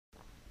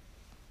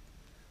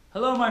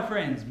Hello, my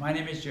friends. My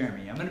name is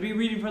Jeremy. I'm going to be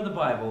reading from the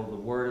Bible, the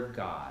Word of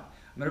God.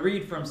 I'm going to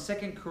read from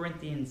 2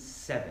 Corinthians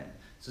 7.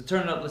 So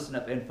turn it up, listen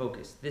up, and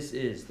focus. This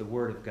is the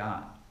Word of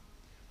God.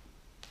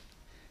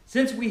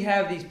 Since we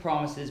have these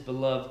promises,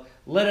 beloved,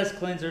 let us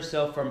cleanse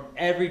ourselves from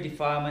every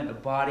defilement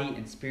of body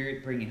and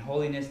spirit, bringing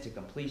holiness to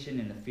completion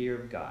in the fear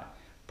of God.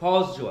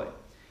 Paul's joy.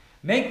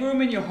 Make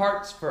room in your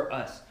hearts for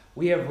us.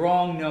 We have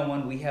wronged no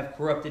one. We have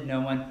corrupted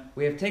no one.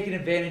 We have taken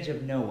advantage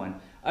of no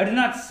one. I do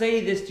not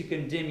say this to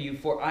condemn you,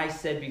 for I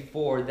said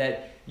before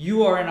that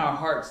you are in our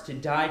hearts to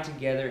die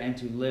together and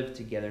to live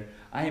together.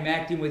 I am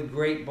acting with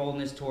great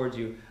boldness towards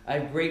you. I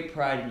have great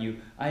pride in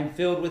you. I am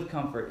filled with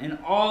comfort. In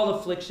all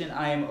affliction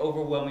I am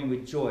overwhelming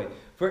with joy.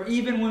 For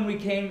even when we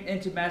came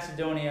into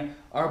Macedonia,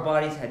 our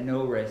bodies had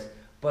no rest,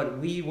 but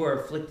we were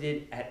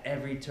afflicted at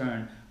every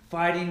turn,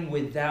 fighting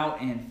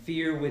without and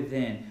fear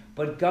within.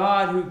 But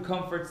God, who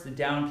comforts the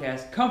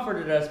downcast,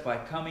 comforted us by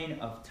coming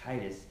of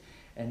Titus,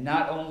 and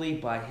not only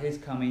by his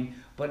coming,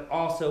 but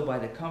also by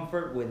the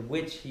comfort with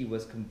which he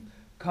was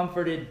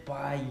comforted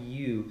by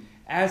you,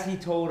 as he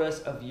told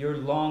us of your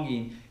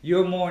longing,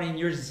 your mourning,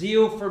 your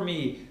zeal for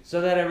me, so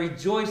that I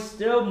rejoice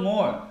still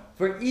more.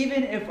 For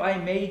even if I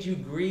made you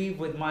grieve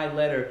with my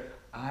letter,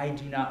 I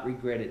do not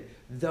regret it,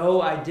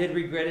 though I did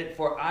regret it,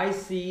 for I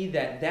see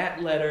that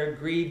that letter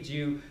grieved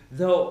you,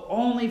 though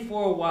only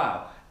for a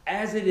while.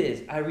 As it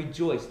is, I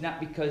rejoice,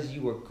 not because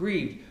you were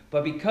grieved,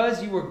 but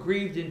because you were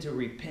grieved into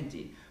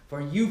repenting. For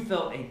you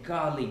felt a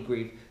godly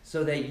grief,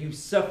 so that you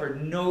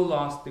suffered no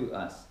loss through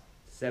us.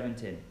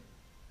 7:10.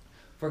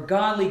 For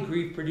godly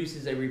grief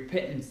produces a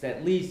repentance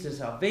that leads to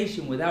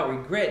salvation without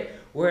regret,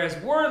 whereas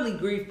worldly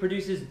grief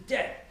produces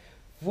death.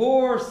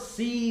 For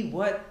see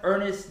what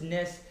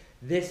earnestness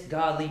this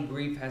godly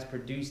grief has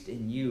produced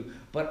in you,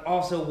 but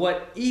also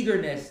what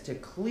eagerness to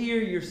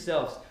clear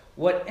yourselves,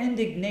 what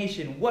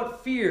indignation,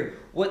 what fear,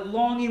 what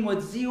longing,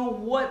 what zeal,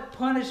 what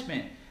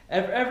punishment.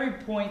 At every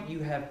point you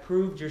have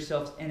proved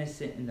yourselves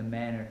innocent in the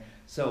matter.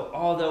 So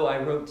although I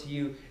wrote to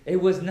you,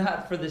 it was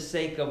not for the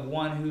sake of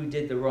one who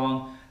did the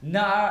wrong,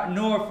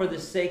 nor for the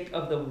sake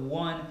of the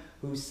one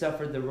who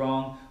suffered the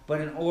wrong,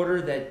 but in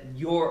order that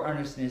your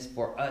earnestness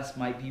for us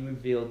might be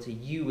revealed to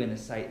you in the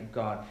sight of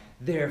God.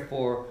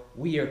 Therefore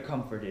we are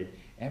comforted.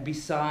 And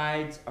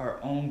besides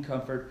our own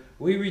comfort,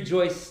 we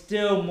rejoice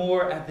still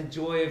more at the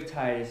joy of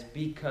Titus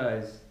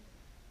because,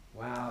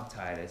 wow,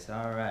 Titus,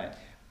 all right.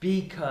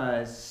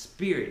 Because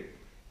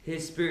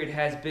his spirit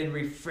has been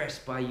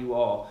refreshed by you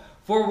all.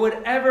 For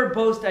whatever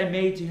boast I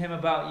made to him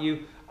about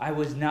you, I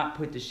was not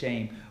put to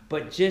shame.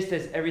 But just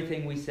as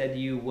everything we said to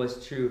you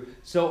was true,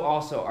 so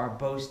also our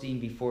boasting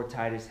before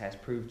Titus has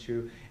proved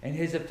true. And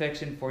his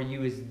affection for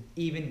you is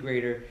even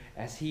greater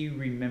as he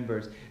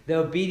remembers the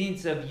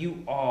obedience of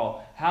you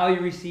all, how you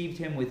received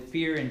him with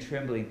fear and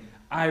trembling.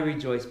 I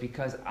rejoice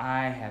because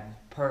I have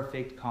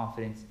perfect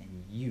confidence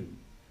in you.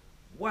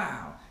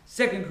 Wow.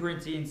 2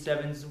 Corinthians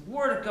 7's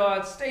Word of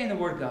God. Stay in the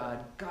Word of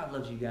God. God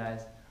loves you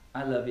guys.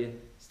 I love you.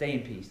 Stay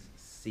in peace.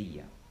 See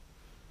ya.